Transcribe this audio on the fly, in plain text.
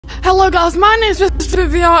Hello guys, my name is Mr.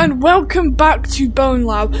 VR and welcome back to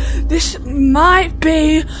Bonelab. This might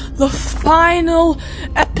be the final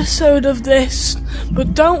episode of this,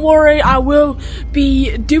 but don't worry, I will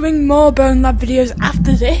be doing more Bonelab videos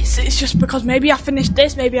after this. It's just because maybe I finished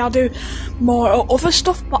this, maybe I'll do more other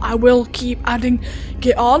stuff, but I will keep adding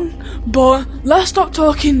it on. But let's stop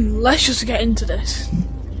talking, let's just get into this.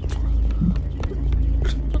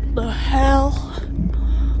 What the hell?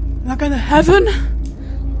 Am I going to heaven?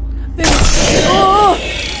 Oh!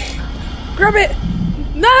 Grab it!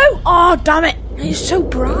 No! Oh, damn it! It's so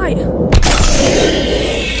bright.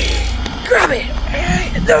 Grab it!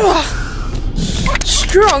 Ugh.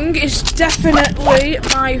 Strong is definitely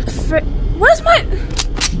my Where's my...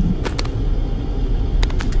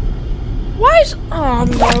 Why is... Oh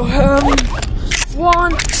no.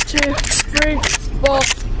 1, 2, 3, 4,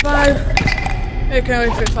 5. It can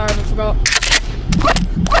only fit 5, I forgot.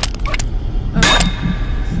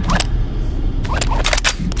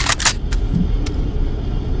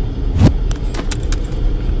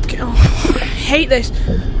 I hate this.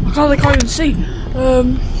 I can't even see.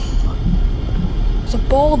 There's a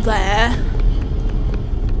ball there.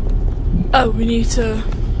 Oh, we need to.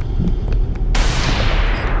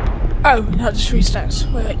 Oh, that just restarts.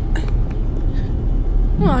 Wait.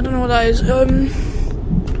 Oh, I don't know what that is.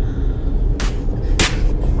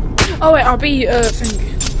 Oh wait, RB thing.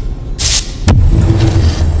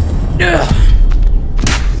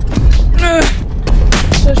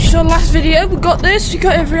 So it's your last video. We got this. We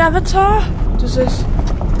got every avatar. Does this?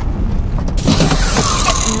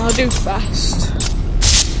 I'll do fast.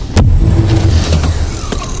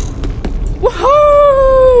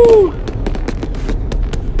 Woohoo!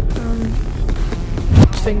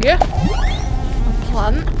 Finger. A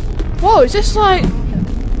plant. Whoa! Is this like?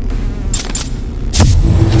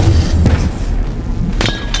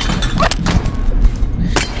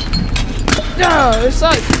 No, it's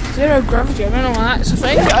like zero gravity. I don't know why that's a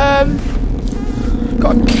thing.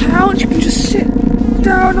 Got a couch. You can just sit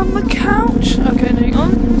down on the couch. Okay, hang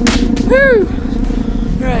on. Woo!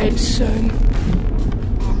 Right, so.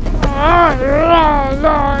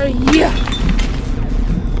 Yeah.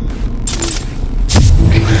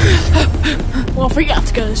 Well, I think I have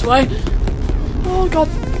to go this way. Oh god.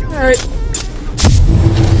 Alright.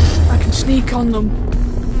 I can sneak on them.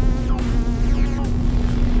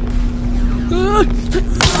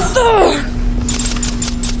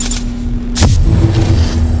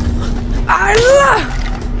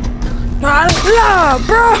 Allah,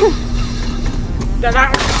 bro! That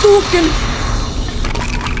I'm talking.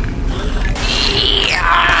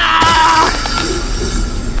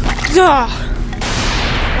 Yeah.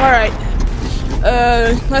 Alright.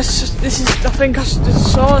 Let's just. This is. I think I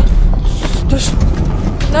just saw. Just.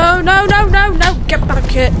 No! Get back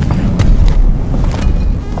here.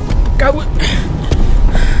 Go.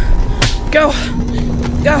 Go.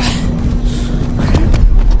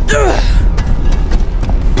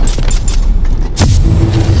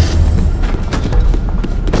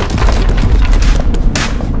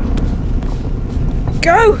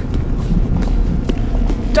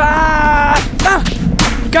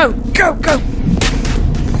 Go! Go!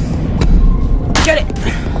 Get it!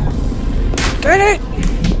 Get it!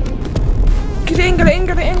 Get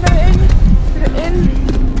it in!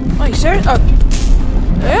 Are you serious? Oh.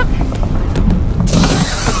 Yeah.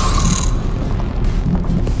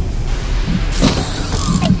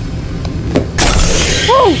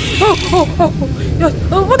 Oh! Yes.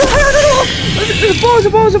 Oh, what the hell?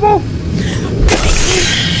 There's a ball!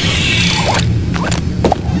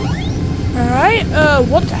 Alright,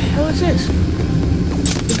 what the hell is this?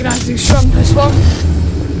 We're gonna have to do strong this one.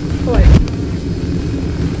 Oh, wait.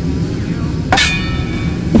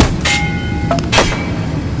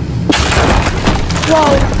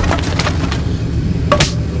 Whoa!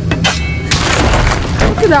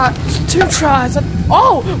 Look at that! 2 tries.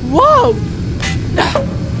 Oh! Whoa!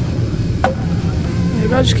 There you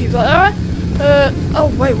go, just keep that there. Oh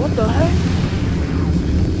wait, what the heck?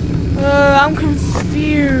 I'm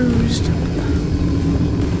confused.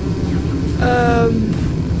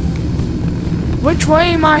 Which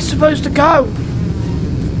way am I supposed to go?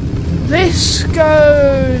 This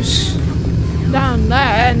goes down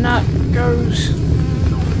there, and that goes.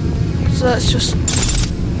 So let's just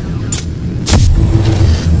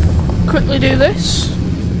quickly do this.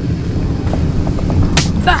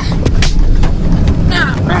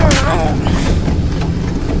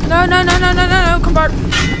 No, come back.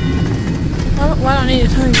 Oh, why don't I need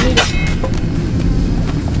it? I don't need it.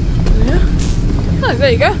 Yeah. Oh,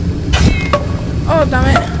 there you go. Oh, damn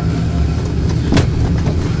it.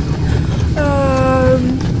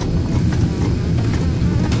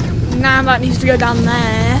 now that needs to go down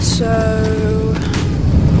there, so...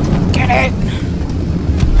 Get it!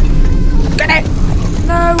 Get it!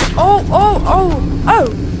 No! Oh!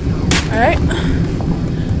 Alright.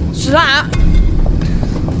 So that...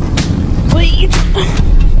 Please!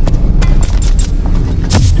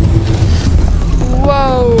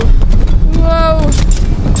 Whoa! No!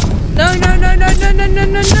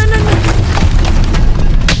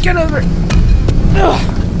 Get over it! Ugh.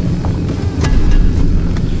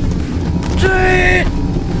 Do it!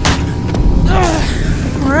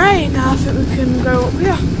 Alright, now I think we can go up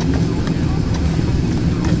here.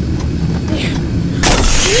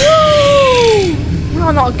 Woo! No,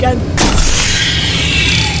 not again.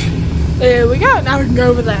 There we go, now we can go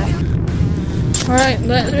over there. Alright,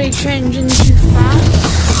 let me change into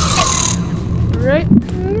fast. Right.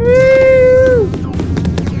 Woo!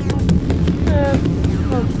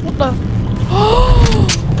 What the? Oh!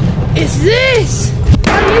 It's this! I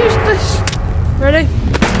used this! Ready?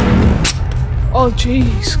 Oh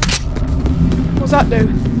jeez. What's that do?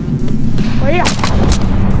 Oh yeah.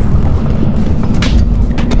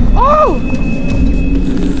 Oh!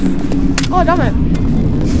 Oh damn it.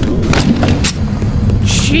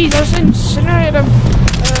 Jeez, I just incinerated him.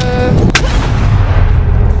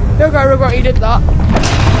 Regret you did that.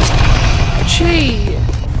 Gee.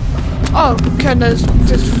 Oh, okay, there's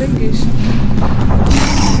thingies.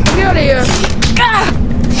 Get out of here. Ah!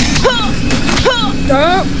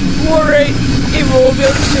 Don't worry, it will be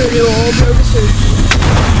over soon,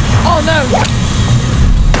 Oh no!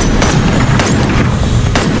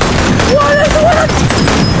 What is it?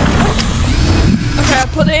 Okay, I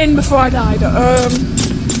put it in before I died. I'm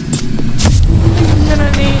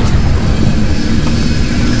gonna need...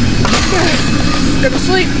 Go to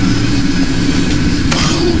sleep.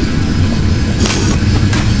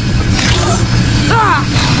 Ah!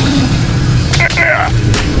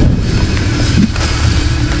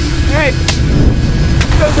 Alright.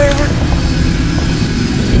 Goes over.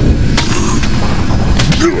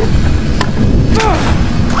 Oh,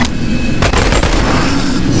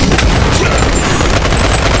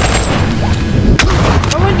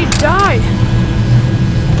 when you die.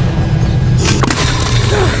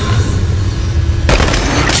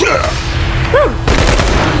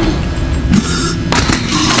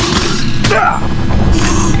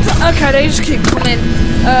 Okay, they just keep coming.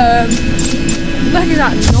 Look at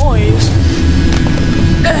that noise.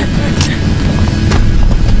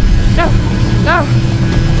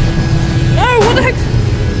 No, what the heck?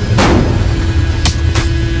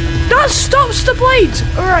 That stops the blades.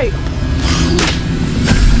 All right.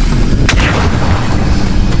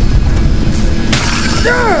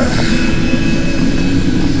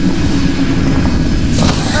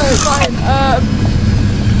 Oh, fine.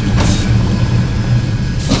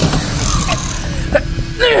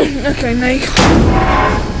 Okay, Nick.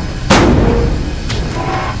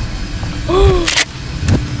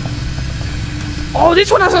 Oh,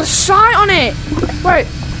 this one has a sight on it. Wait.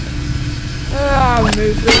 I'll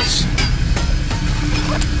move this.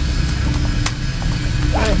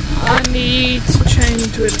 Right, I need to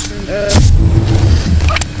change to a different.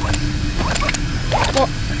 What?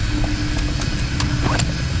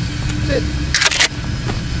 Is it?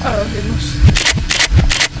 Oh, it must.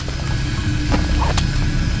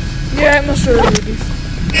 Yeah, it must really be.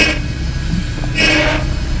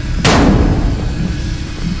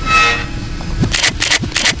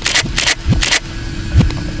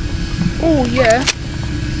 Oh yeah.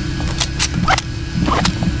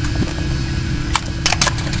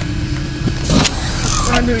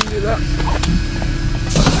 I didn't do that.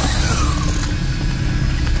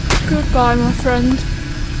 Goodbye, my friend.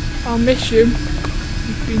 I'll miss you.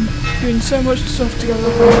 We've been doing so much stuff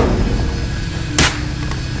together.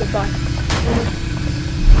 Goodbye.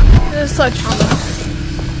 There's a sledgehammer.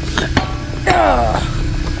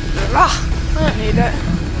 I don't need it.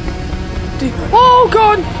 Oh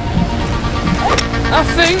god! I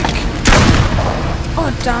think.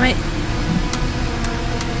 Oh damn it!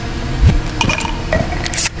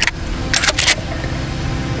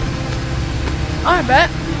 I bet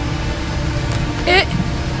it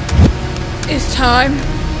is time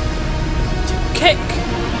to kick.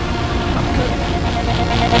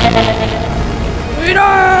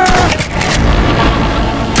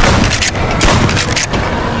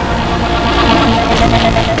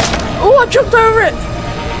 Oh, I jumped over it.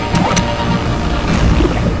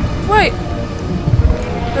 Wait.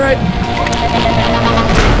 Alright.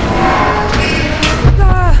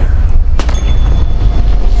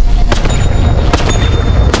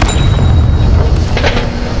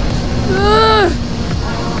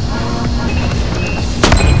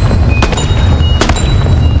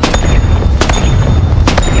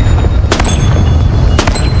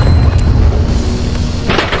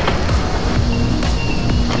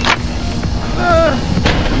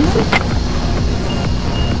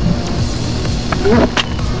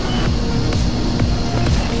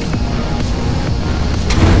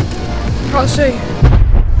 can't see.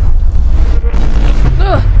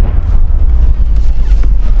 Ugh.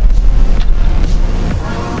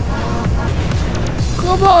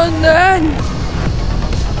 Come on then.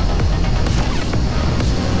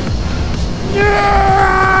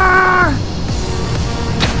 Yeah.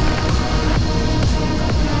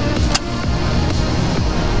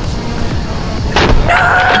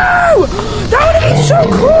 No! That would have been so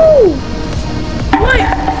cool! Wait!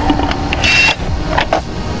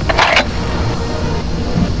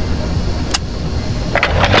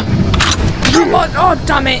 Come on! Oh,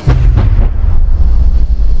 damn it!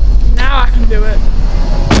 Now I can do it.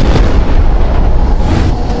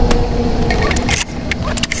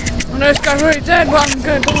 I know this guy's already dead, but I'm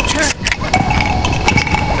gonna double check.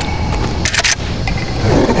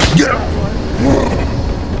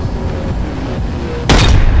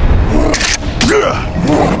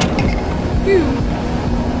 You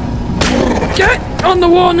get on the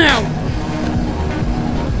wall now.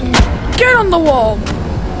 Get on the wall.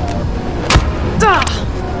 Duh.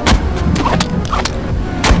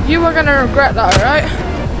 You are gonna regret that, right?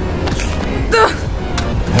 Duh.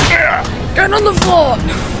 Get on the floor.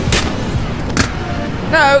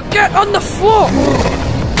 No, get on the floor.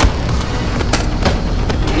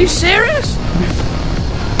 Are you serious?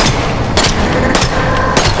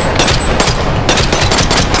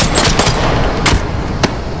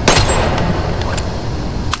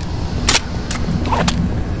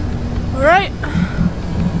 Alright,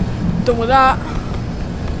 done with that.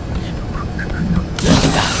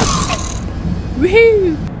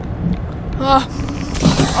 Woohoo!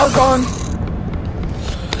 Oh, gone.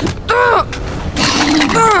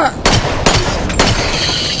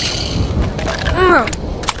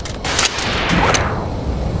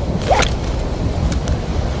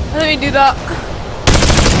 Let me do that.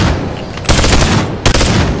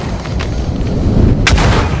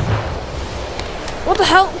 What the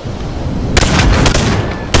hell?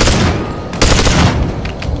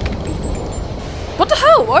 What the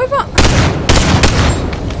hell? Why is that?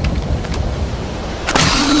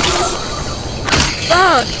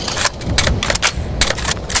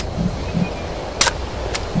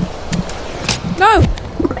 No!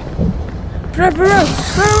 Bro,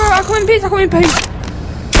 I come in peace, I come in peace.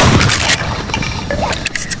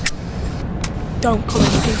 Don't come in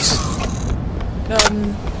peace.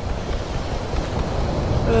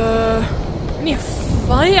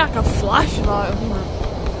 I need like a flashlight or something.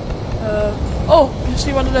 Oh, you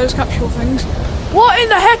see one of those capsule things. What in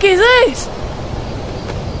the heck is this?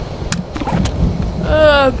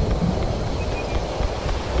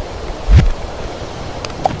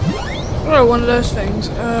 Oh, one of those things.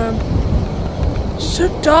 It's so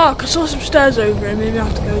dark. I saw some stairs over here. Maybe I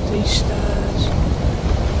have to go to these stairs.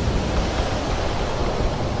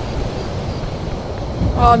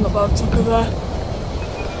 Oh, I'm not about to go there.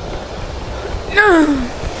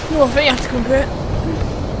 No, I think you have to come to it.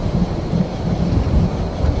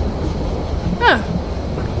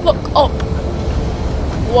 Look up.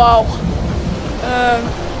 Wow.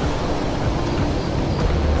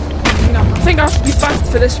 No, I think I have to be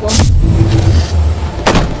fast for this one.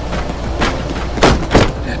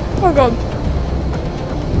 Oh god.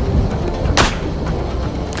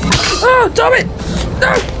 Oh, damn it!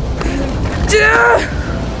 No! Yeah!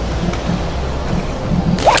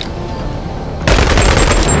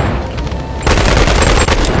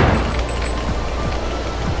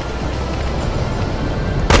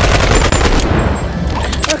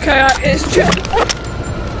 Okay, it's just.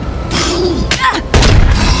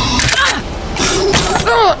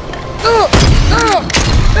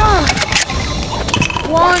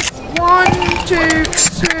 One, two,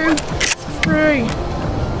 three.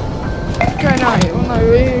 Okay, no,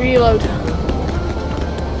 reload.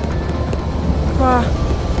 I'm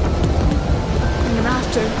gonna have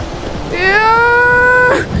to. Yeah!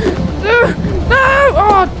 No!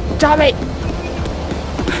 Oh, damn it!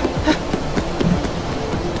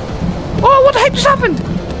 Oh, what the heck just happened?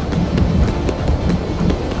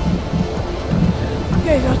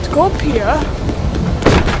 Okay, you have to go up here.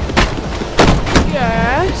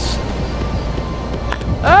 Yes.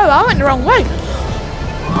 Oh, I went the wrong way.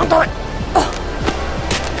 Oh, damn it. Oh.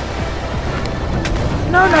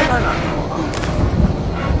 No.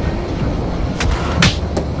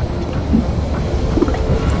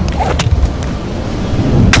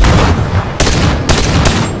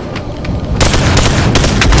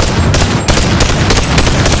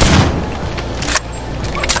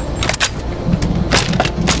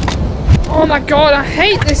 Oh my god, I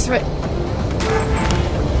hate this bit.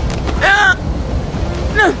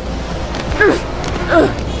 No.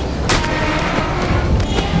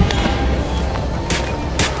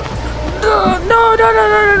 No, no, no,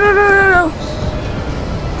 no, no, no, no, no.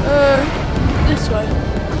 This way.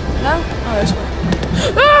 No? Oh, this way.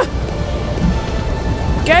 Ah!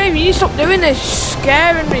 Game, you need to stop doing this. You're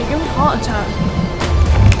scaring me. Give me a heart attack.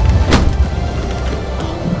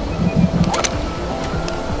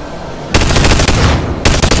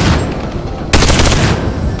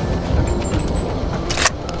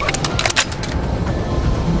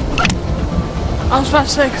 I was about to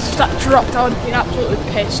say, because if that dropped, I would have been absolutely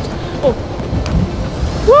pissed. Oh.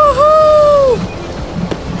 Woohoo!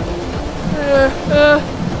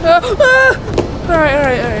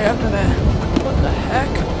 Alright, I'm gonna... What the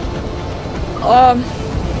heck?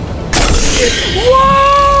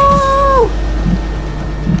 Whoa!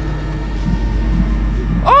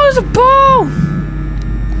 Oh, there's a ball!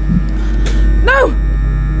 No!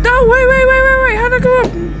 No, wait, how'd I go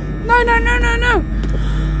up? No.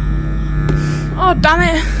 Oh, damn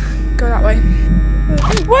it. Go that way.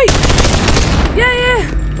 Wait! Yeah.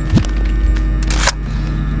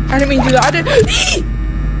 I didn't mean to do that. I did.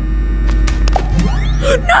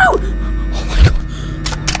 No! Oh my god.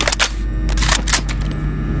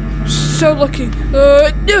 So lucky.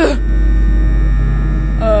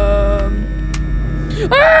 Ah!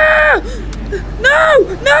 No!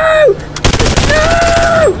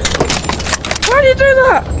 Why do you do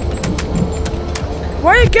that?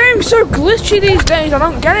 Why are games so glitchy these days? I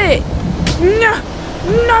don't get it.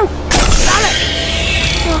 No! Damn it!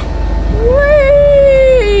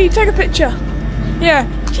 Whee! Take a picture. Yeah.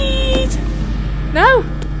 Cheese. No.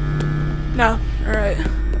 Alright.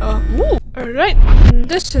 Ooh. Alright.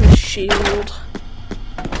 This is a shield.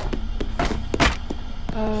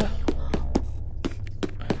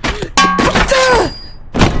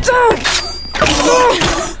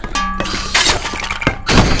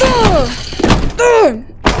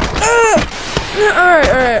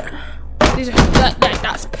 Alright. These are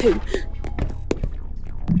that's poo.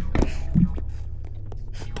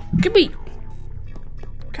 Give me.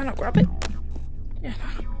 Can I grab it? Yeah.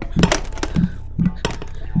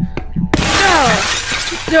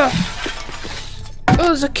 Oh,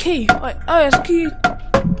 there's a key. Like, there's a key.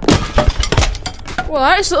 Well,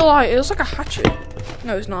 that is like it looks like a hatchet.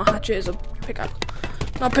 No, it's not a hatchet. It's a pickaxe.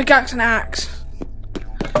 Not a pickaxe, an axe.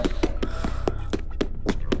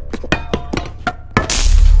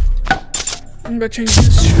 I'm gonna change it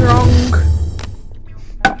to strong.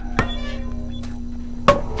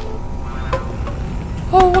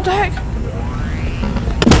 Oh, what the heck?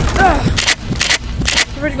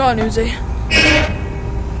 I've already got an Uzi.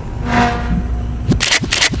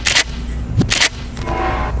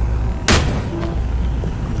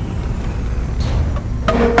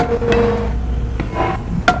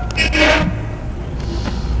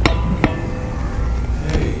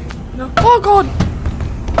 No. Oh god!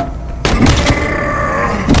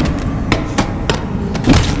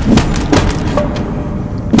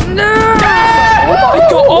 No!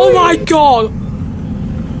 Oh my god!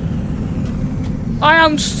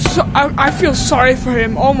 I feel sorry for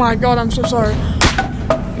him. Oh my god, I'm so sorry.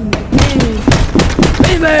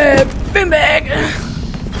 Bim bag!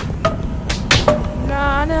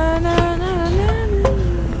 Na.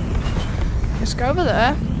 Let's go over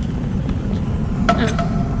there.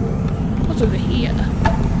 What's over here?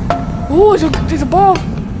 Oh, there's a ball.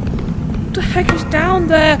 What the heck is down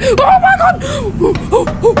there? Oh my god!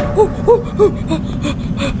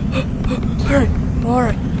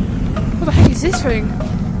 Alright. What the heck is this thing?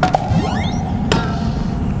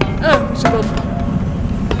 Oh, it's a gun.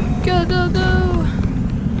 Go.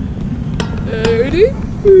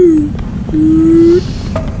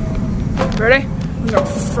 Ready? I'm gonna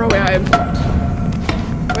throw it at him.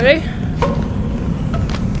 Ready?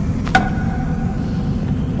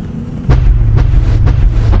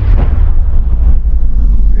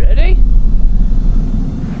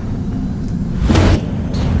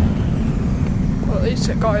 At least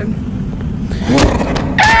it got him.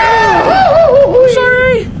 I'm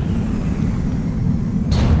sorry!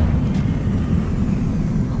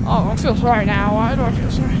 Oh, I feel sorry now. Why do I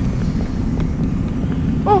feel sorry?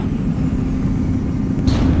 Oh!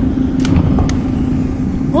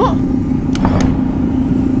 What?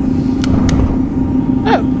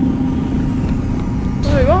 Oh!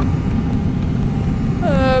 Wait, what?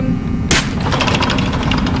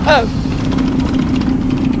 Oh!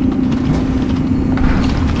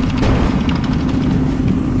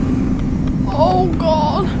 Oh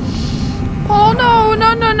god! Oh no!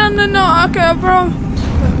 Okay, bro.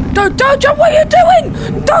 Don't! What are you doing?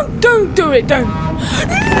 Don't do it! Don't!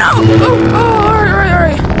 No! Oh,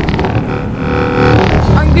 alright.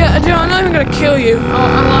 I'm not even gonna kill you. I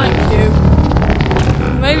like you.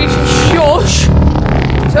 Maybe you should shush.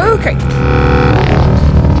 It's okay.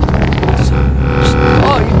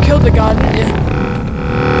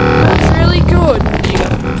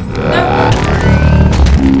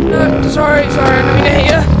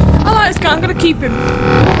 gotta keep him.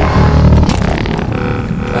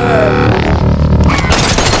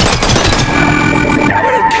 I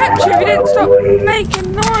would have kept you if you didn't stop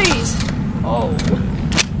making noise. Oh.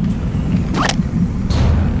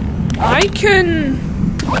 I can...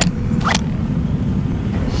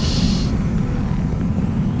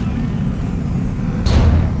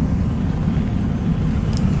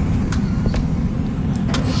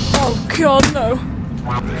 Oh God, no.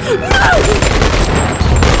 No!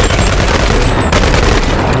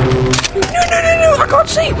 No, I can't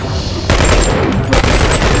see!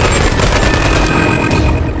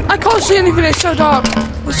 I can't see anything, it's so dark.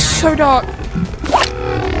 It's so dark.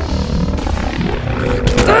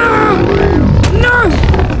 No!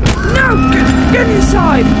 No! Get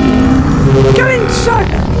inside! Get inside!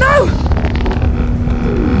 No!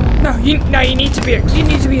 No, you need to be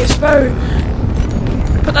a spoon.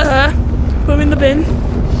 Put that there. Put him in the bin.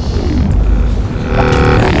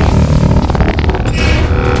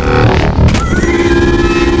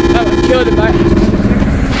 Oh, I killed him back.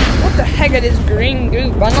 What the heck is this green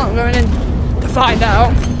goop? I'm not going in to find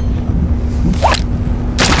out.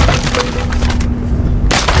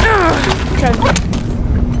 Okay.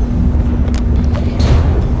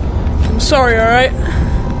 I'm sorry, alright?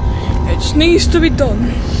 It just needs to be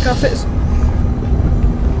done.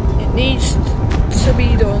 It needs to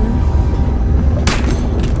be done.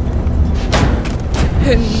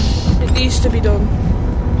 And it needs to be done.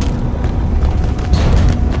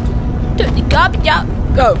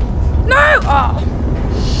 Go. No!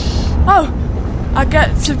 Oh, I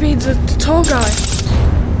get to be the tall guy.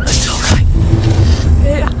 The tall guy.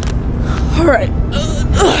 Yeah. Alright.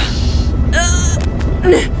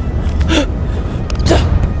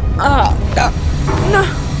 No.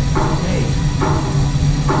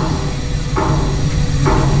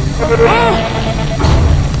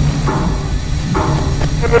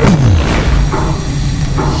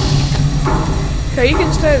 Okay, you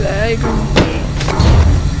can stay there. You can.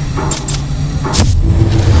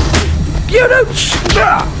 You don't.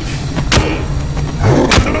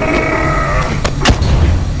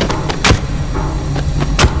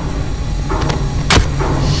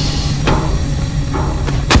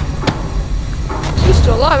 You're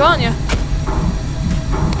still alive, aren't you?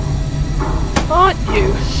 Aren't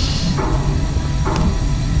you?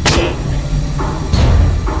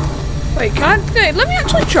 Wait, can I? Let me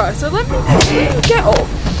actually try. So let me get up.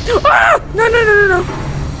 Ah! No.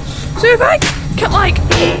 So if I can, like,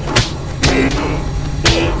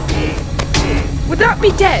 would that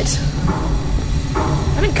be dead?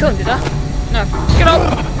 I didn't kill him, did I? No. Get up.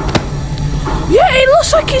 Yeah, it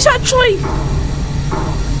looks like he's actually.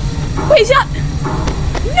 Wait, is that?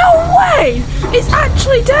 No way! It's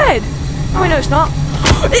actually dead. Oh wait, no, it's not.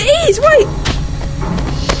 It is. Wait.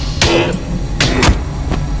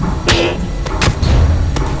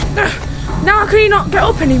 Now can he not get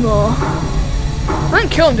up anymore? I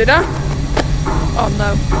didn't kill him, did I? Oh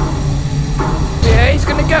no. Yeah, he's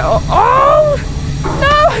gonna get up. Oh!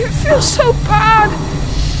 No, it feels so bad.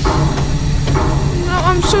 No,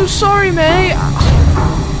 I'm so sorry, mate.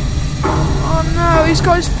 Oh no, he's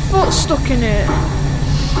got his foot stuck in it.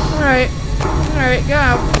 Alright, get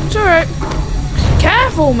out. It's alright.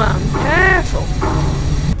 Careful, man. Careful.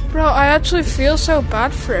 Bro, I actually feel so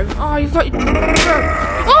bad for him. Oh, you've got your...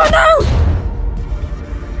 Oh no!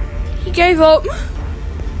 He gave up.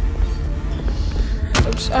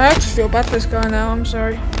 Oops, I actually feel bad for this guy now, I'm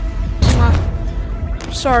sorry.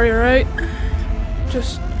 I'm sorry, alright?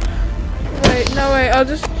 Just... Wait, I'll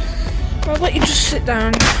let you just sit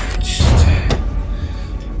down.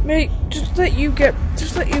 Mate, just let you get...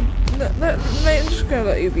 Mate, I'm just gonna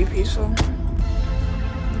let you be peaceful.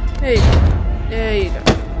 There you go. There you go.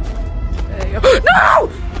 There you go. No!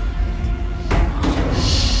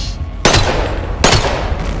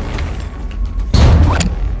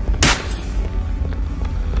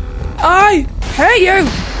 I hate you!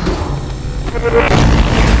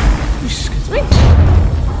 Excuse me?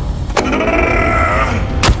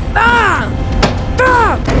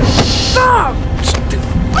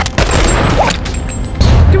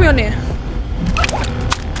 Get me on here.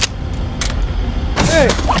 Hey.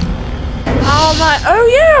 Oh my, oh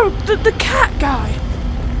yeah, the cat guy.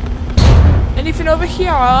 Anything over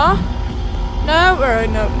here? No? Alright,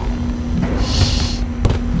 no.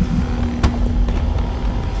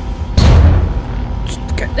 Just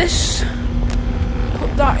get this.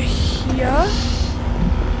 Put that here.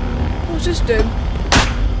 What's this do?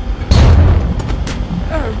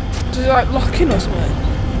 Oh, does it like lock in or something?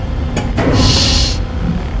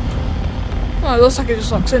 Oh, it looks like it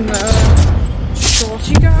just locks in there.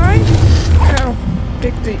 Shorty guy? Look how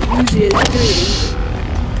big the Uzi is, dude.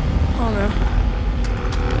 Oh no.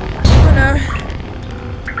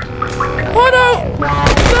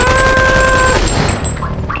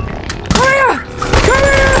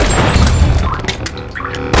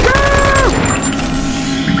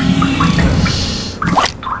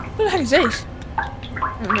 this? I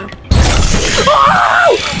don't know.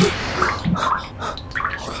 Oh!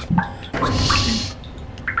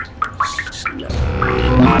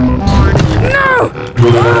 No!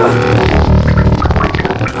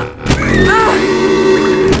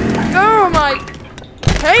 Oh my! I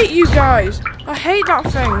hate you guys. I hate that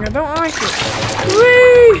thing. I don't like it.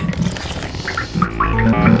 Whee!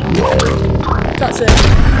 That's it.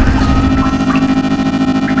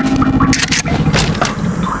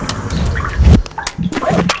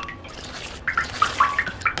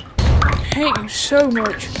 I hate you so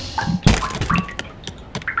much.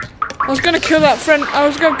 I was gonna kill that friend. I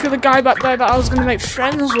was gonna kill the guy back there that I was gonna make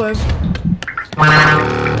friends with.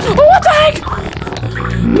 Oh, what the heck?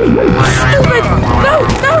 Stupid! No,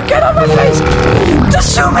 no, get off my face! There's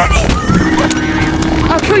so many!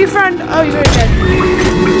 I'll kill your friend. Oh, he's already dead.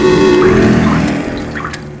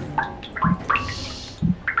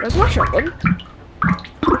 Where's my shotgun?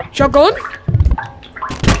 Shotgun?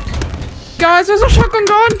 Guys, where's a shotgun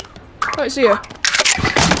gone? Oh, it's here.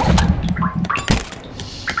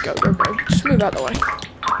 Go, go, go. Just move out of the way.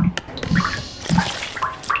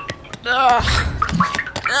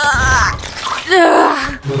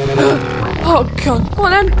 Oh, God. Come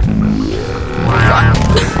on, then.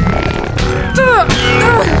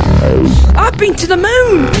 I've been to the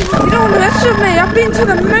moon! You don't mess with me! I've been to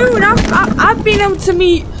the moon! I've been able to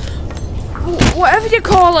meet... whatever you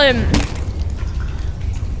call him.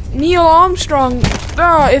 Neil Armstrong.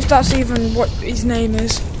 If that's even what his name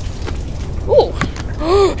is. Oh!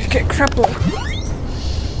 Get Crablet.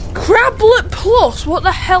 Crablet Plus? What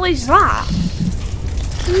the hell is that?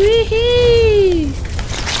 Wee-hee.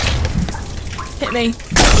 Hit me.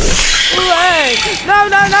 Wait. No,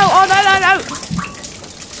 no, no. Oh, no, no, no.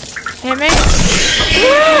 Hit me.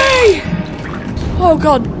 Wee. Oh,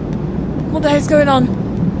 God. What the heck's going on?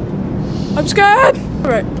 I'm scared.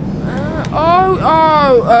 Alright.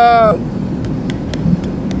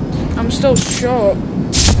 I'm still short.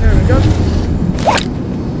 There we go.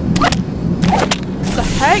 What the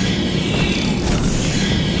heck?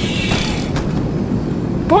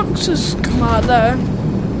 Boxes come out there.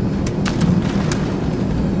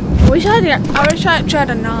 I wish I actually had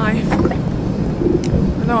a knife. I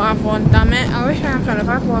don't have one, damn it. I wish I could have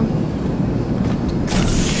had one.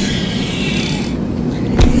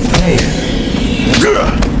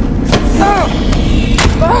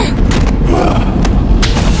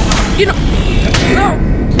 You know, no,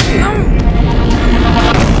 no,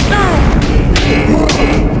 no.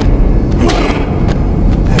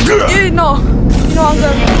 You know I'm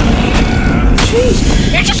going. Jeez,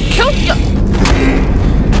 you just killed you.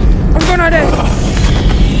 I'm going right in.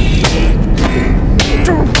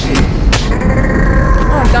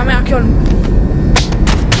 Oh damn it, I killed him.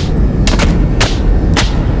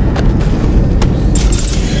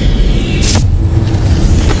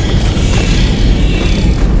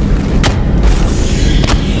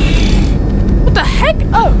 What the heck?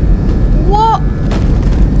 Oh, what?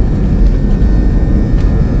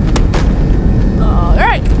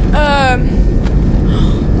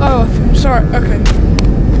 Oh, I'm sorry. Okay.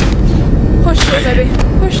 Push a little, baby.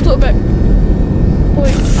 Push a little bit.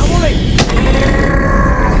 Wait, I'm wait.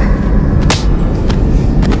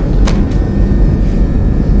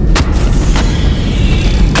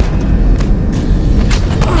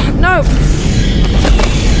 Oh, no.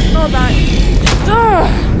 Not that.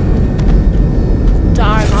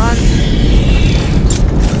 Die, man.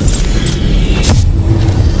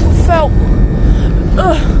 Felt.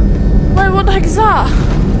 Wait, what the heck is that?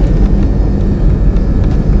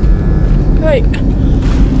 Wait.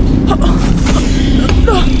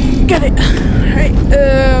 Get it. Right.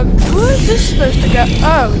 Where is this supposed to go?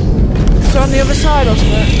 Oh. It's on the other side or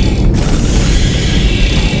something.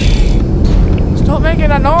 Stop making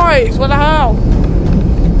that noise. What the hell?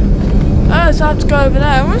 Oh, so I have to go over there.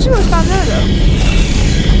 I want to see what's down there though.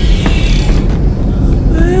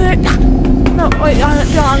 No, wait, I'm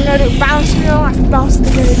going to bounce. I have to bounce the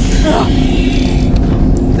game.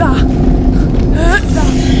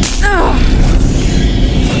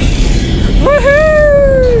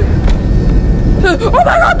 Woohoo! Oh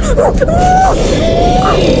my god!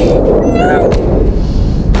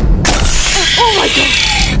 Oh my god!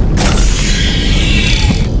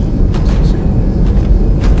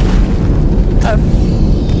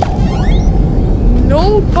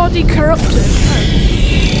 Nobody corrupted.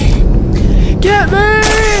 Get me!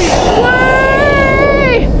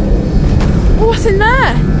 Way! What's in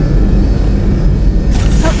there?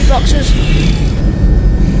 Help me, boxers.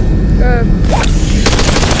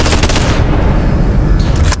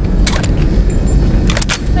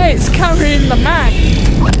 Hey, it's carrying the mag.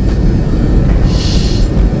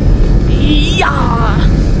 Yeah.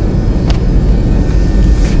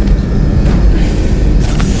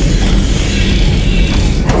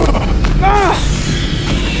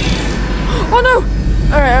 Oh no!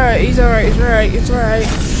 Alright, he's alright.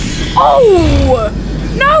 Oh!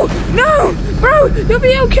 No! No! Bro, you'll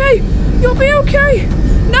be okay! You'll be okay!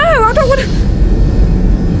 No, I don't wanna...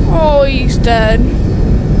 Oh, he's dead.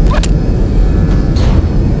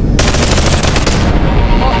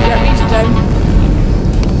 Oh, yeah, he's dead.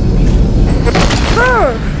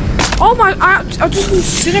 Bro! Oh my, I just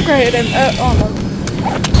incinerated him. Oh no.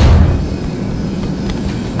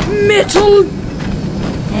 Metal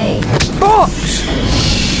box!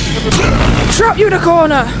 Trap you in a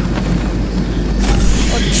corner!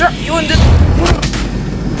 I'll trap you in the...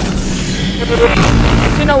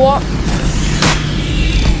 You know what?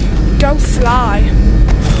 Go fly.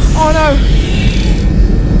 Oh no!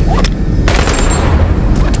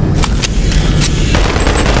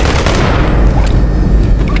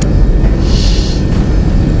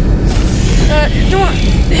 Do you want...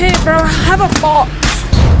 Here bro, have a box!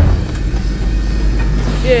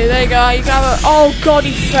 Yeah, there you go, you can have a... Oh god,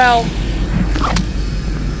 he fell.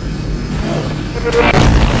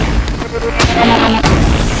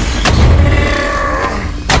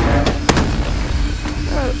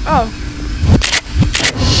 Oh.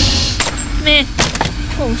 Meh.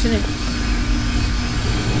 Oh, what's in it?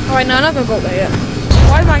 Alright, no, I'm not gonna go up there yet.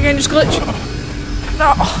 Why is my game just glitch?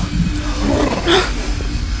 No.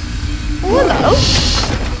 Oh, hello.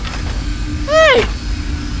 Hey!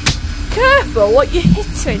 Careful what you're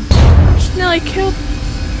hitting. Just nearly killed.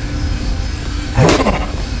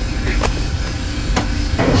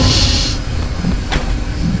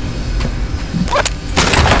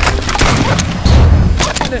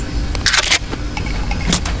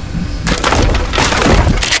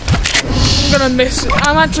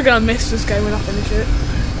 I'm actually gonna miss this game when I finish it.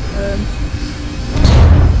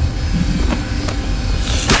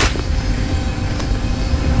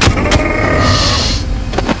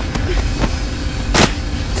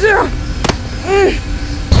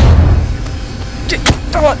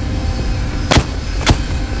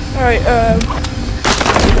 Alright, I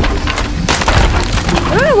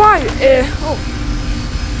don't know why. Oh.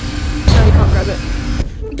 No, you can't grab it.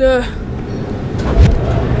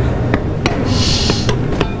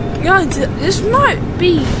 Yeah, this might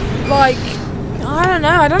be like, I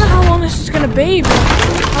don't know how long this is gonna be, but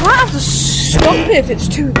I might have to stop it if it's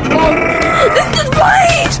too long. This is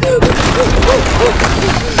please!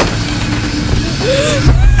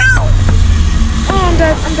 No! Oh, I'm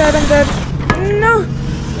dead. No!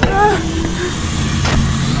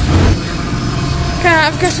 Okay, I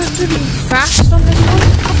guess I have to be fast on this one.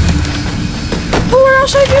 Oh, I'll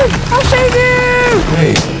save you!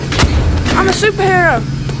 Hey. I'm a superhero!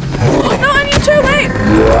 No, I need to, mate!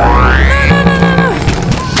 No!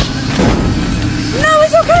 No,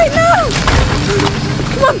 it's okay, no!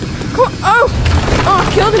 Come on! Oh, I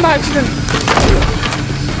killed him by accident.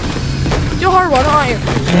 You're hard one, aren't you?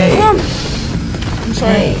 Hey. Come on!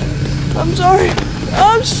 I'm sorry!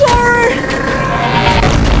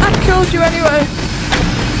 I killed you anyway.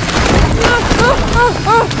 No!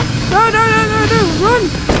 Run!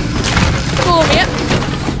 Follow me, yeah?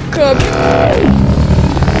 Come.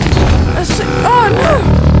 Oh no!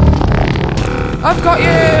 I've got you!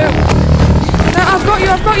 No, I've got you!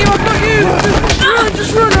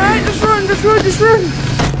 Just run, alright? Just run!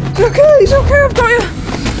 It's okay, I've got you!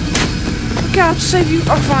 Okay, I have to save you.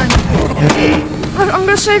 Oh, fine. I'm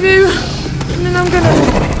gonna save you! And then I'm gonna...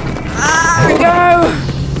 go!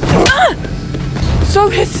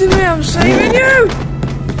 Stop hitting me, I'm saving you!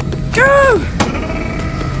 Go!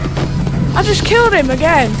 I just killed him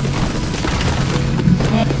again!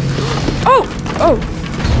 Oh!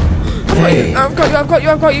 Hey. I've got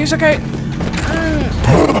you, it's okay.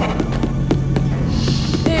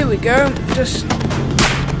 Here we go. Just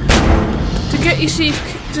to give you safe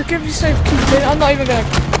keeping. I'm not even gonna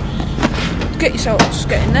get yourself. Just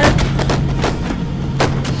get in there.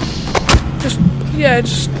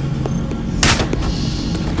 Just.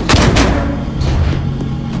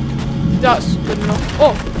 That's good enough.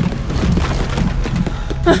 Oh.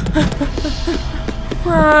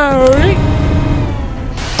 Alright.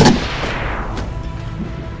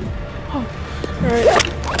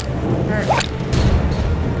 Alright.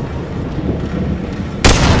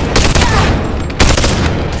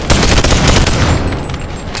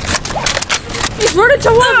 He's running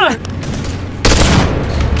towards me!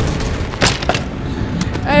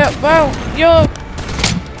 Hey, well,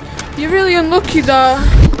 you're really unlucky that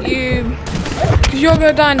because you're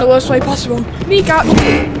gonna die in the worst way possible. Kneecap!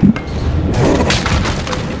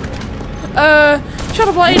 Shut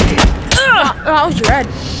up, Blade! That was your head.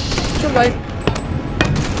 Too late.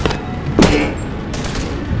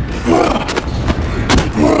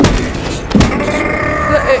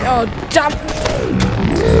 Oh, damn.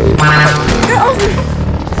 Get off me.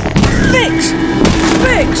 Fix.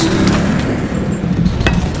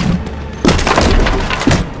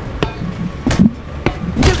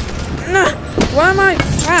 Why am I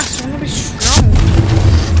fast? I'm gonna be strong.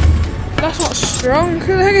 That's not strong.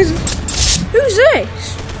 Who's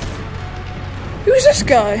this? Who's this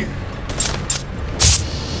guy?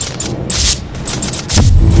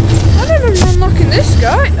 I don't remember unlocking this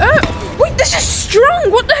guy. Wait, this is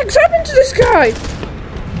strong! What the heck's happened to this guy?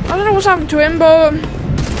 I don't know what's happened to him, but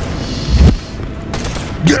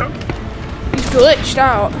he's glitched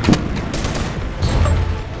out.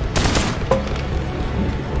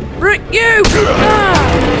 Rick, you!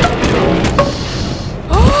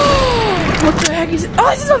 Oh, what the heck is it? Oh,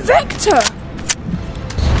 this is a vector!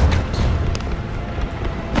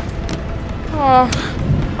 Oh,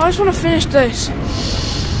 I just want to finish this.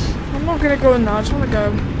 I'm not gonna go in there, I just want to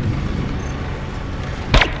go.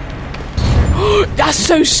 That's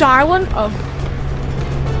so silent! Oh.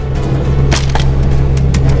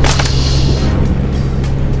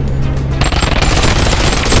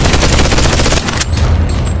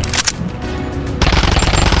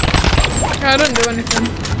 I don't do anything.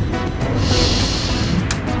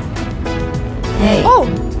 Hey. Oh!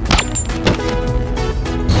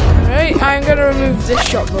 Alright, I'm gonna remove this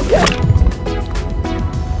shotgun.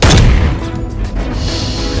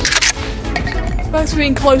 Thanks for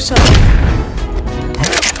being closer.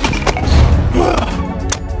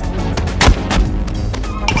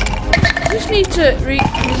 Just need to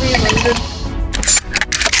reload it.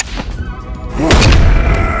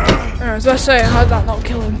 As I say, how'd that not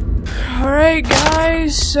kill him? Alright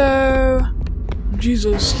guys, so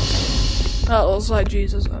Jesus. That looks like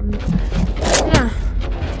Jesus. I've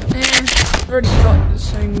already got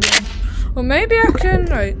this thing done. Well maybe I can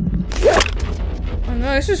right. Oh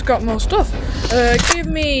no, this has got more stuff. Give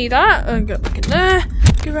me that and get back in there.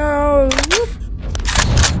 Give out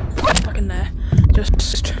back in there.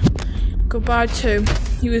 Just goodbye too.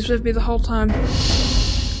 He was with me the whole time.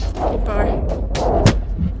 Goodbye.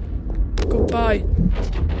 Goodbye.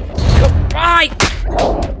 Goodbye!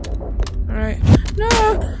 Alright. No!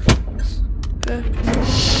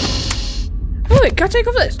 Oh wait, can I take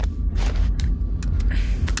off this?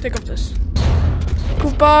 Take off this.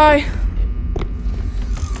 Goodbye!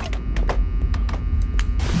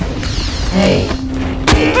 Hey.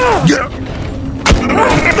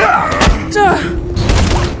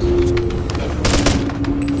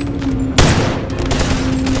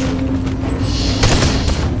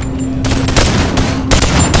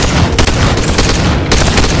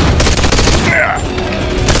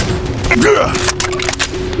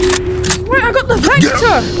 Wait, I got the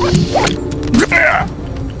vector!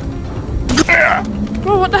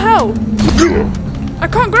 Bro, what the hell? I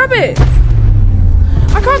can't grab it!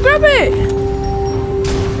 I can't grab it!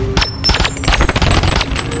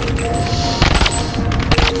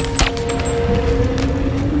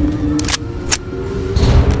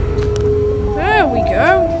 There we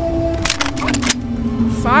go.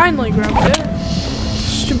 Finally grabbed it.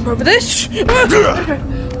 Just jump over this. Okay.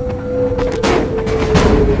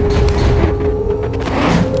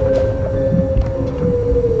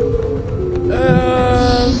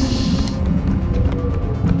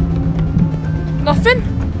 Nothing?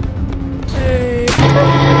 Hey.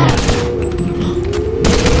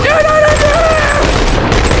 No!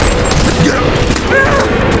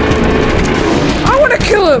 I want to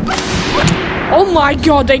kill him! Oh my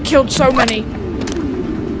god, they killed so many.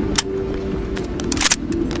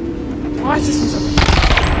 Why is this so...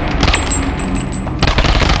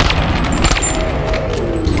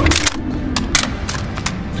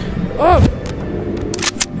 Oh!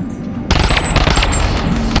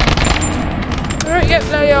 Alright, yep,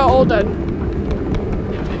 they are all dead.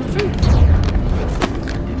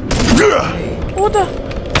 What the?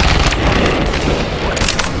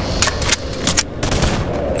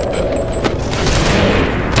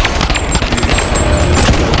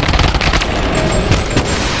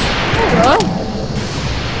 Hello?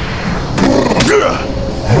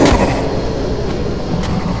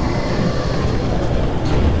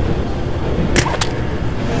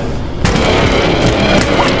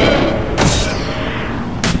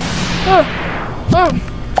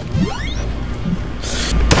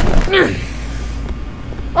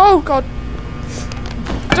 Oh god.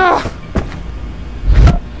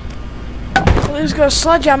 He's got a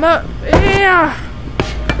sledgehammer. Yeah.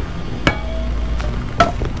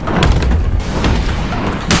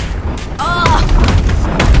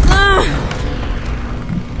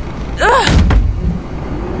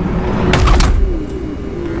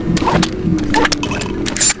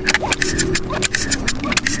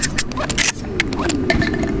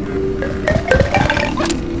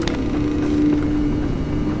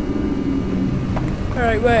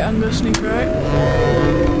 Right, wait, I'm gonna sneak right.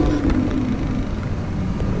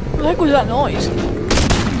 What the heck was that noise?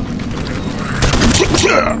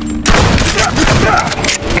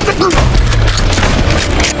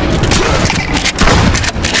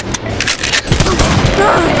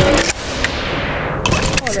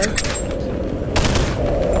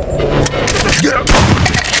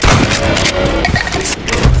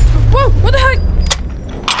 Whoa, what the heck?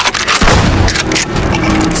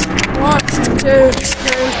 1, 2, 3,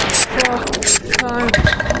 4, 5.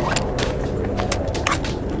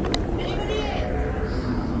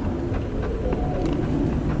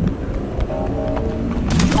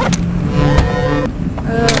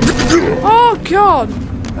 Oh god!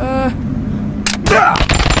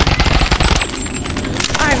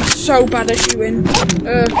 I'm so bad at shooting.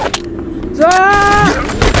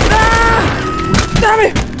 Damn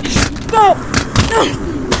it! No! No!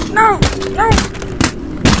 No! No!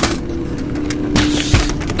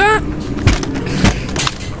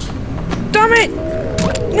 Damn it!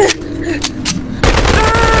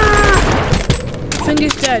 I think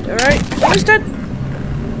he's dead, alright? He's dead.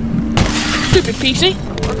 Stupid PC.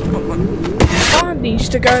 Card needs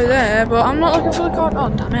to go there, but I'm not looking for the card. Oh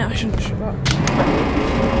damn it! I shouldn't shoot that.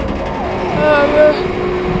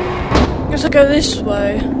 Guess I go this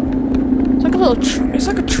way. It's like a little. It's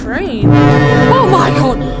like a train. Oh my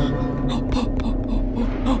god!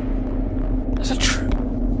 That's a train.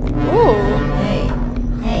 Oh.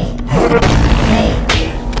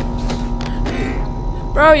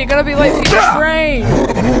 Bro, you're gonna be late for your train.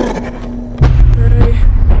 Ready?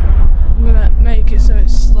 I'm gonna make it so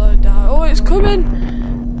it's slowed down. Oh, it's coming.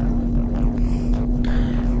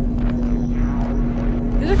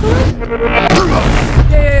 Is it coming?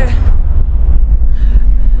 Yeah.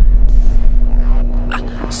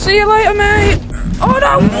 See you later, mate. Oh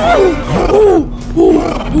no!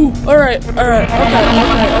 Ooh. Alright.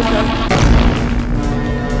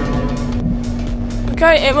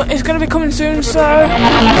 Okay, it's gonna be coming soon, so...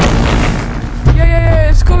 Yeah,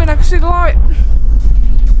 it's coming, I can see the light.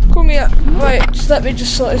 Come here. Wait, let me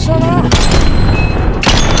sort this one out.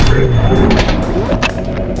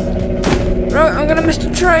 Right, I'm gonna miss the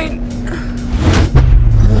train.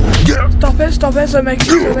 Stop it, so make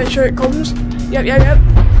sure it comes. Yep.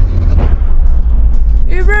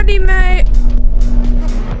 You ready, mate?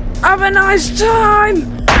 Have a nice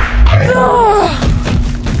time! Oh,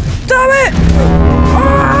 damn it!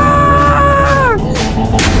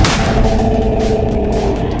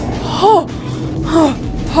 Oh.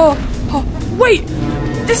 Wait!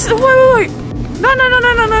 Wait!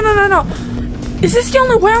 No! Is this the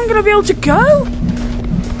only way I'm gonna be able to go?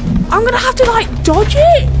 I'm gonna have to, like, dodge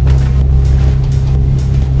it?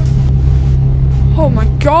 Oh my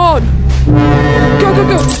god! Go!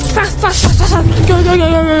 Fast! Go! I need to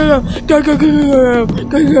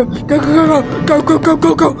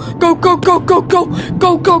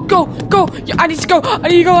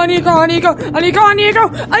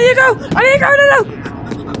go! No!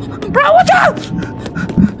 Bro, watch out!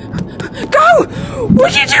 Go! What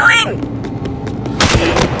are you doing?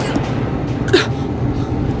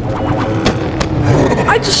 I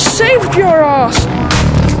just saved your ass!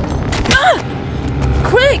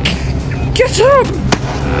 Quick! Get up!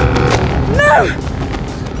 No!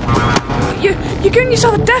 You're giving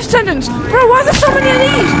yourself a death sentence! Bro, why are there so many of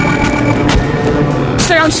these?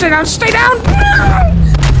 Stay down! No!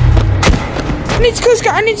 I need to close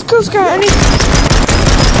scout,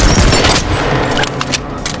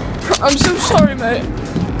 I'm so sorry, mate.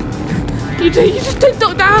 You just did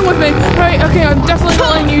duck down with me. Right, okay, I'm definitely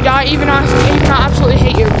not letting you die, even though I absolutely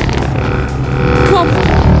hate you. Come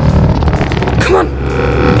on!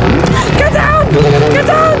 Get down!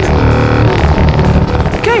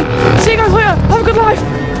 Okay, see you guys later. Have a good life.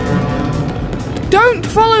 Don't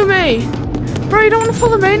follow me. Bro, you don't want to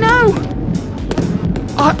follow me? No.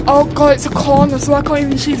 Oh god, it's a corner, so I can't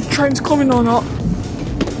even see if the train's coming or not.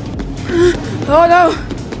 Oh no!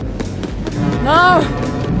 No!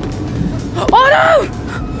 Oh no!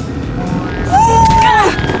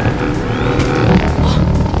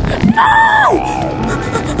 No!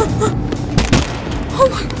 Oh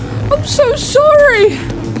my, I'm so sorry!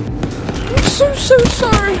 I'm so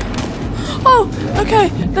sorry! Oh, okay,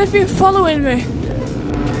 they've been following me.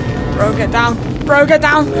 Bro, get down! Get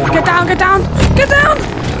down!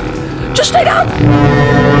 Just stay down!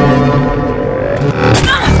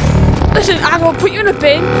 Listen, I'm gonna put you in a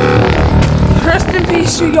bin. Rest in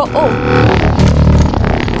peace to your... Oh.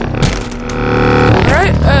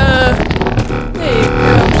 Alright, there you go.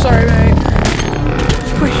 I'm sorry, mate.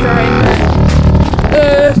 Just push you right in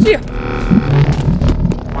there. See ya.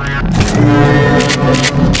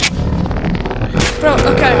 Bro,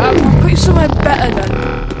 somewhere better then.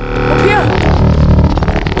 Up here.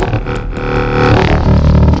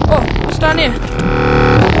 Oh, what's down here?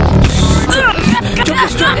 Jump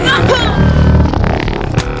this, jump this.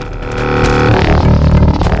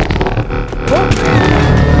 What?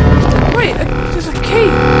 Wait, there's a key.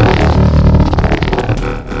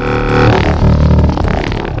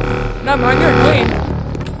 No, man, you're annoying.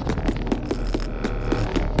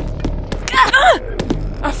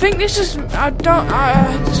 I think this is.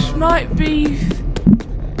 This might be.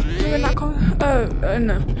 Doing that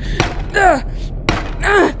no.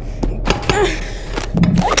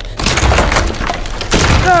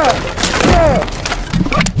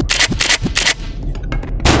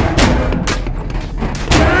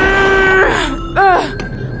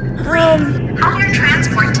 Have your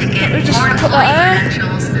transport ticket or employee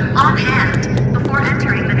credentials on hand before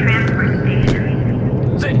entering the transport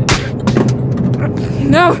station.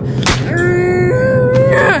 No!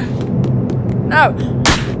 No!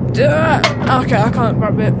 Okay, I can't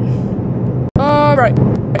grab it. Right.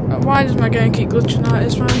 Why does my game keep glitching like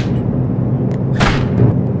this, man?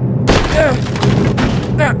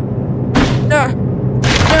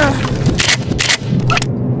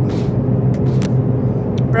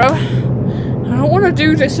 Bro, I don't want to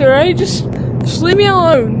do this, alright? Just leave me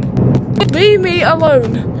alone. Leave me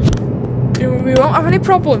alone. We won't have any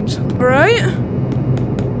problems, alright?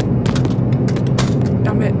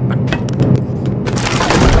 Damn it.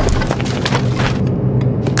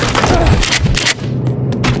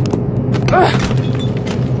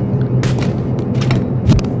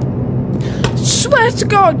 Swear to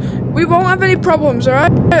God, we won't have any problems,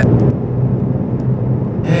 alright?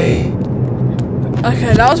 Hey.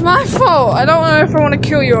 Okay, that was my fault. I don't know if I want to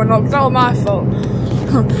kill you or not, but that was my fault.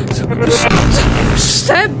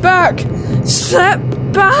 Step back! Step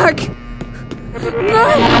back! No!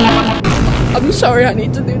 I'm sorry, I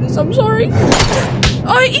need to do this. I'm sorry.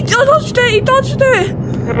 Oh, he dodged it! He dodged it!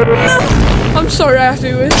 No! I'm sorry I have to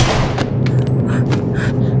do it.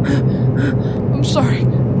 I'm sorry.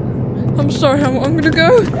 I'm sorry, I'm gonna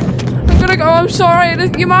go. I'm gonna go, I'm sorry.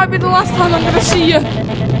 You might be the last time I'm gonna see you.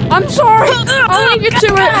 I'm sorry! I'll leave you to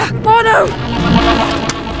it! Oh no!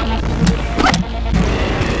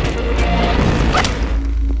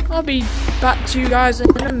 I'll be back to you guys in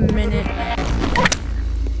a minute.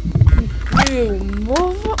 You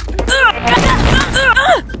mother...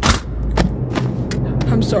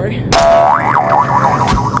 I'm sorry.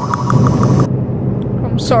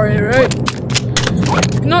 I'm sorry, right?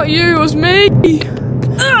 Not you, it was me!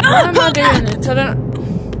 Why am I doing it? I don't...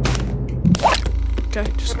 Okay,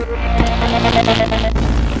 just...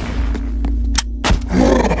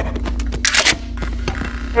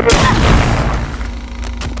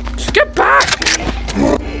 Just get back!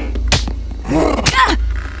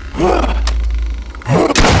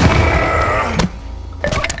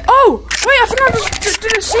 Oh! Wait, I think I just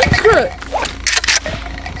did a secret!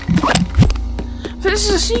 This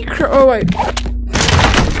is a secret. Oh, wait.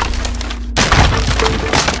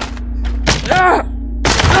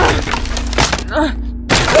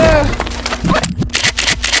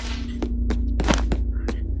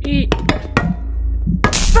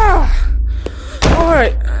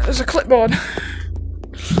 Alright, there's a clipboard.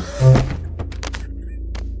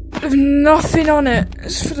 There's nothing on it.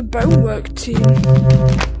 It's for the bonework team.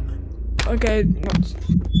 Okay, yeah.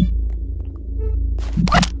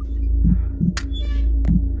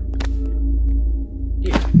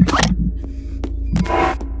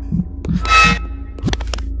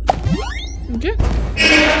 Okay.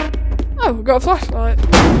 Oh, we've got a flashlight.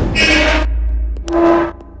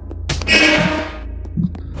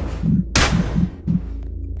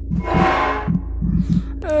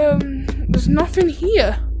 There's nothing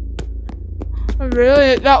here. Oh,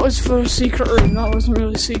 really? That was for a secret room. That wasn't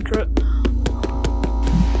really secret.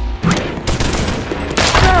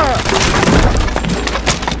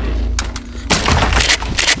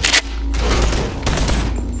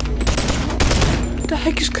 What the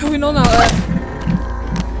heck is going on out there?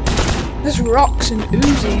 There's rocks and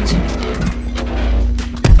Uzis.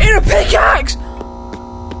 In a pickaxe!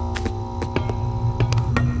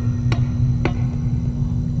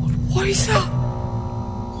 What is that?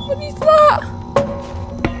 What is that?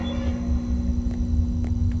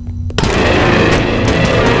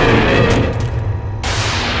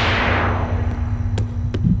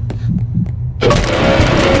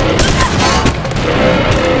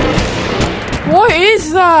 What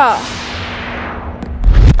is that?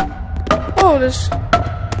 Oh, there's...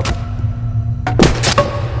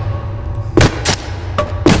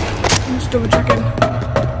 I'm just double checking.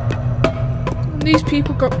 These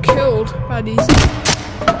people got killed by these.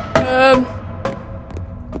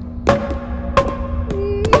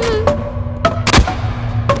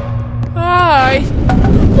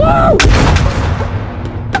 Whoa!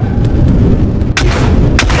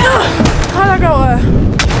 How'd I go there?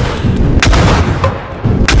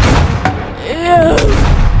 Ew.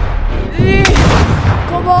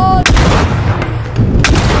 Come on!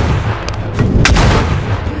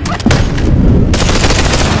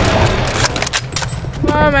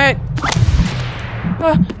 Oh, mate.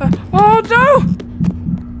 Oh, no!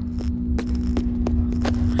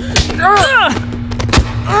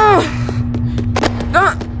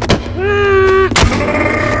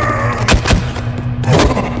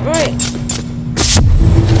 Wait.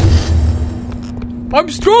 I'm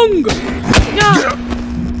strong! No!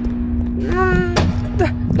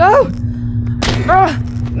 No! No!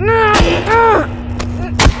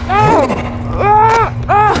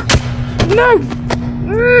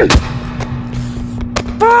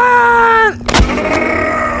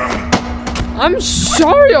 I'm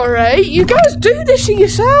sorry, alright? You guys do this to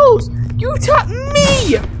yourselves! You attack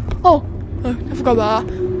me! Oh, I forgot about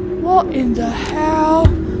that. What in the hell?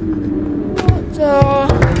 What the...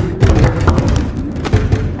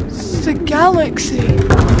 It's the galaxy.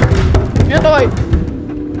 Get away!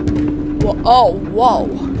 Oh, whoa.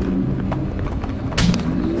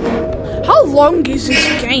 How long is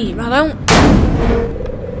this game? I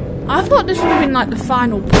thought this would have been like the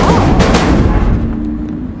final part.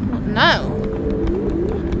 No.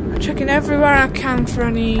 I'm checking everywhere I can for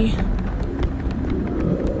any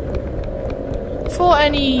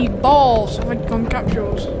balls of gun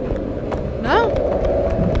capsules. No?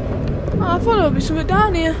 Oh, I thought there would be something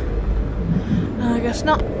down here. No, I guess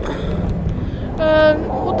not.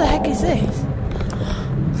 What the heck is this?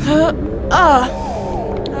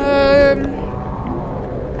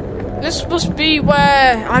 This must be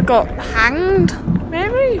where I got hanged,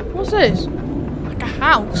 maybe? What's this? Like a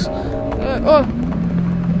house.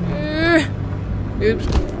 Oops.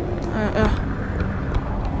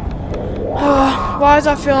 Why does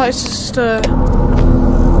I feel like it's just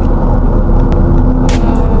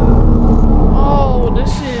oh,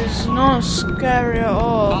 this is not scary at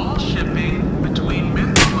all. All shipping between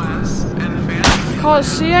mid-class and fantasy Can't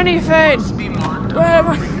see anything. must be marked Where am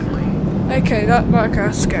I? appropriately. Okay,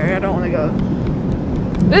 that's scary. I don't want to go.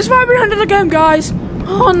 This might be the end of the game, guys.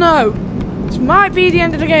 Oh no, this might be the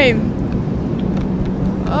end of the game.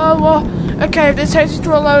 Oh well. Okay, if this takes me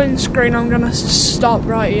to a loading screen, I'm gonna stop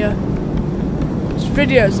right here. This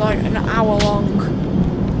video is like an hour long.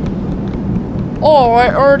 Or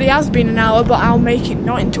it already has been an hour, but I'll make it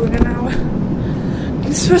not into an hour.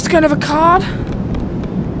 This first kind of a card.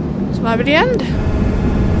 This might be the end.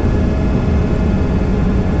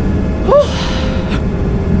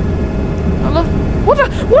 I love.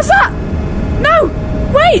 What's that? No!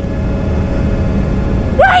 Wait!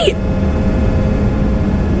 Wait!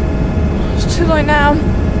 It's too late now.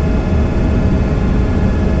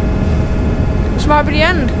 This might be the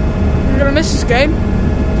end. I'm gonna miss this game.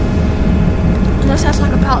 Unless that's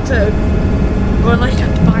like a part 2. Or unless you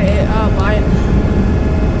have to buy it, I'll buy it.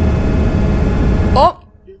 Oh!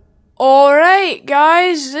 Alright,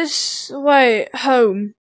 guys, wait,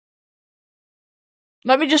 home.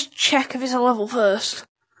 Let me just check if it's a level first.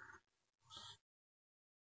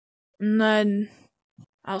 And then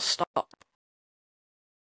I'll stop.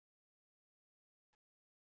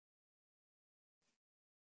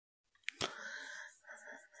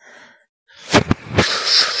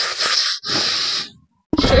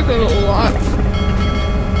 Take a little laugh.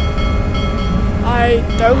 I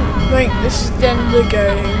don't think this is the end of the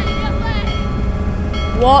game.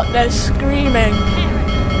 What? They're screaming.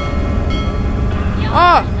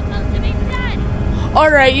 Ah!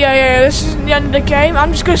 Alright, yeah, this is the end of the game.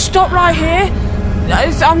 I'm just gonna stop right here. I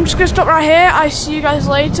see you guys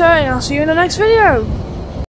later, and I'll see you in the next video.